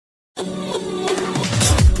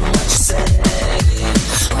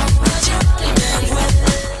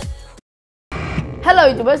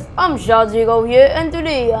Hello YouTubers, I'm Shaziko here, and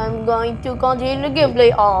today I'm going to continue the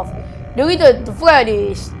gameplay of the Return to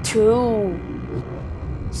Freddy's 2.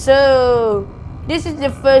 So, this is the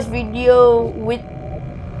first video with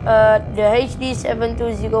the HD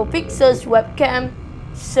 720 pixels webcam.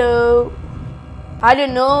 So, I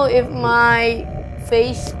don't know if my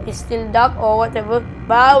face is still dark or whatever,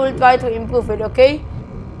 but I will try to improve it, okay?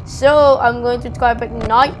 So, I'm going to try back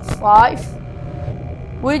night 5,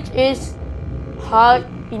 which is hard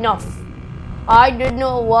enough. I don't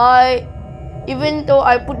know why, even though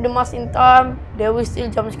I put the mask in time, they will still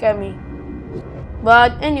jump scare me.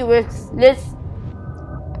 But anyways, let's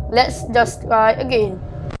just try again.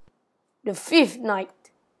 The 5th night.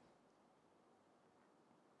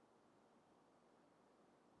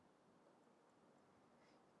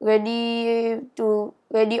 Ready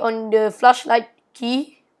on the flashlight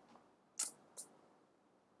key.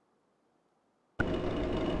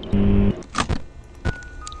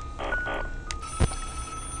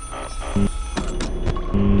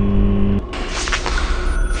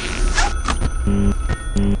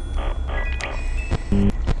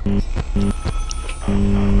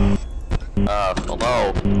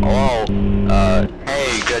 Hello.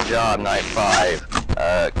 Hey, good job, night 5.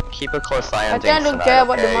 Keep a close eye on things tonight, don't care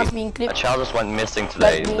about okay? the mask being clipped. A child just went missing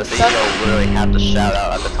today. The CEO literally had to shout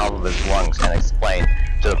out at the top of his lungs and explain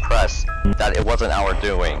to the press that it wasn't our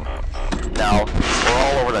doing. Now, we're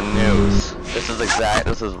all over the news. This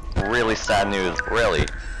is really sad news, really.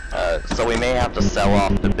 So we may have to sell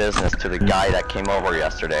off the business to the guy that came over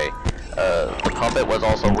yesterday. The puppet was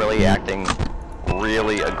also acting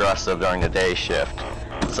really aggressive during the day shift.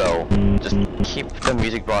 So, just keep the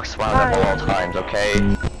music box wound up at all times,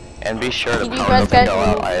 okay? And be sure the power doesn't go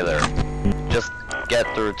out either. Just get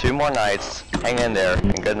through 2 more nights, hang in there,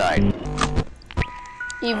 and good night.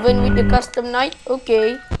 Even with the custom night?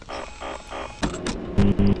 Okay.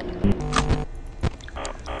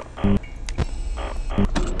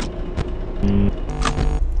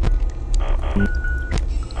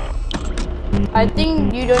 I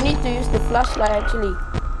think you don't need to use the flashlight actually.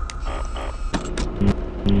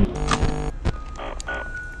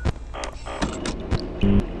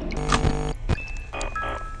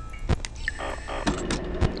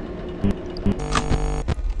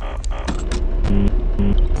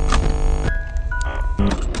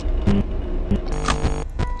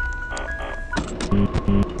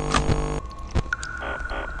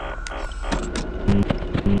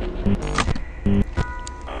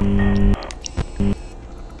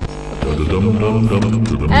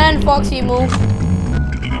 And Foxy move.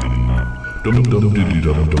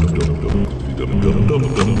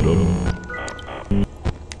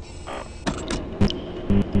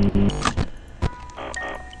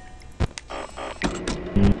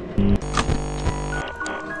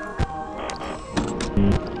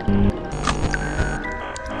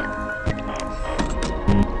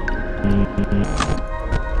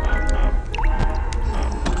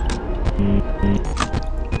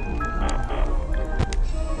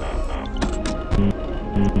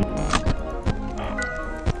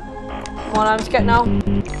 Come on, I'm scared now.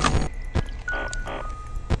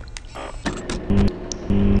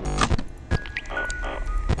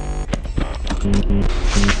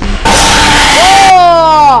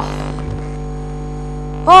 Oh!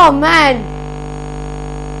 Oh man!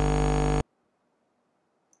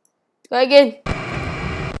 Try again.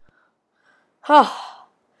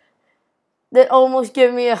 That almost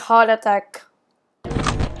gave me a heart attack.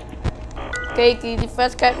 Okay, the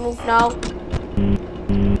first cat move now.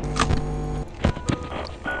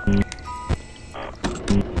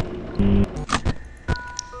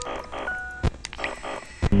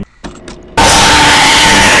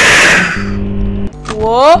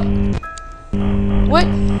 What? What?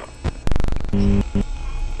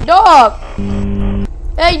 Dog!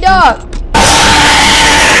 Hey dog!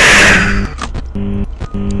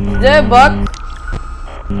 Is there a bug?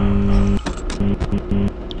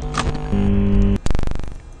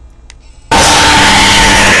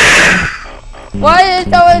 Why is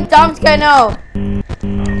there a jump scare now?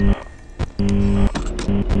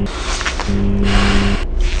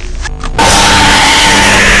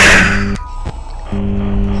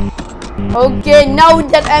 Okay, now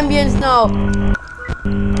that ambience now.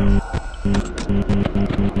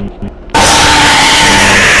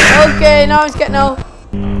 Okay, now I'm scared now.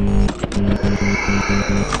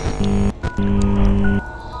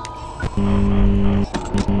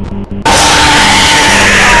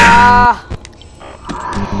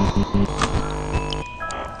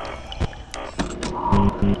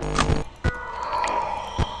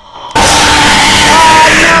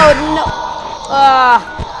 No.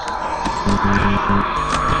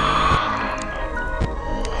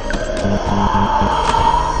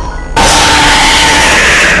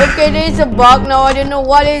 Okay, there is a bug now. I don't know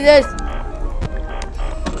what is this.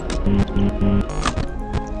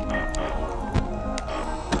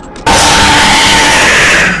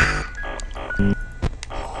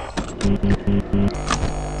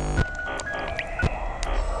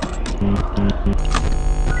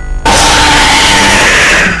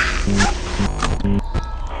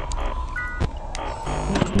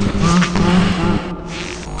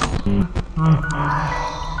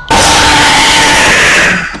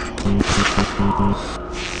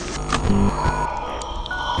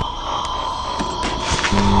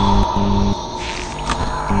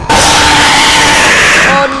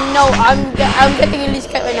 Oh no, I'm getting really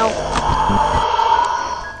scared right now.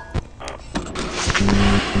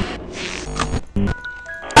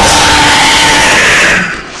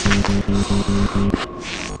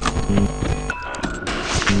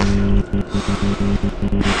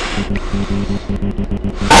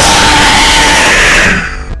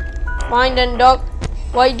 Fine then, dog.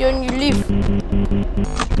 Why don't you leave?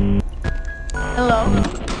 Hello.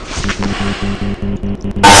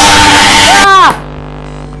 Ah!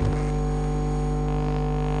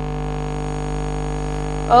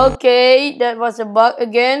 Okay, that was a bug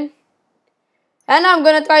again. And I'm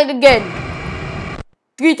gonna try it again.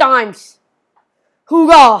 3 times.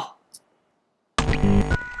 Hoorah!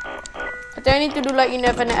 I think I need to do like in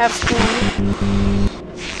F and F2.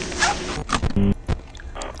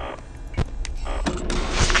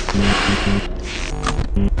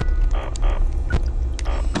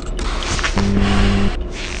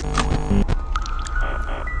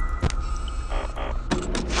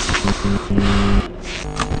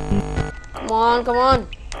 Come on, come on.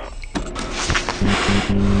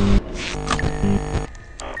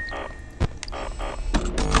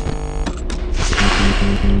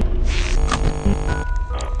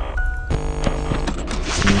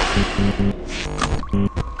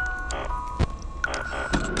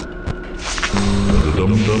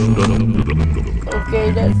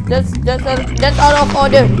 Okay, that's out of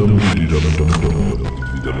order.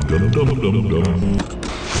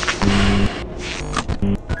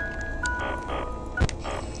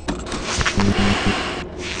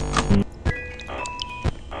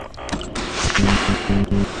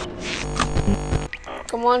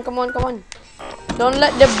 Come on, come on, come on. Don't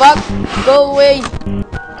let the bug go away.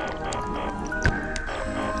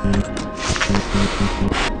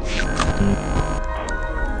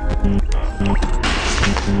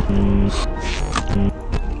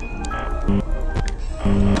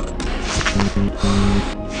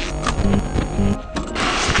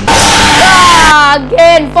 Ah,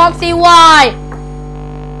 again, Foxy, why?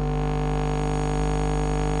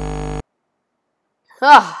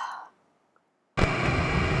 Ah.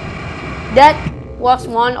 That was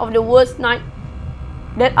one of the worst nights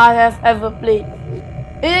that I have ever played.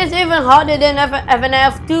 It is even harder than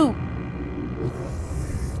FNF2.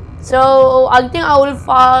 So I think I will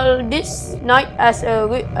file this night as a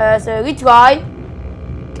retry.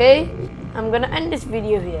 Okay, I'm gonna end this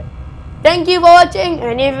video here. Thank you for watching,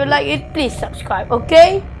 and if you like it, please subscribe.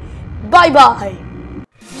 Okay, bye bye.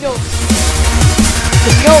 No,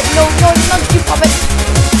 not you puppet.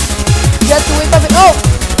 You have to wait puppet. Oh,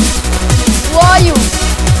 who are you?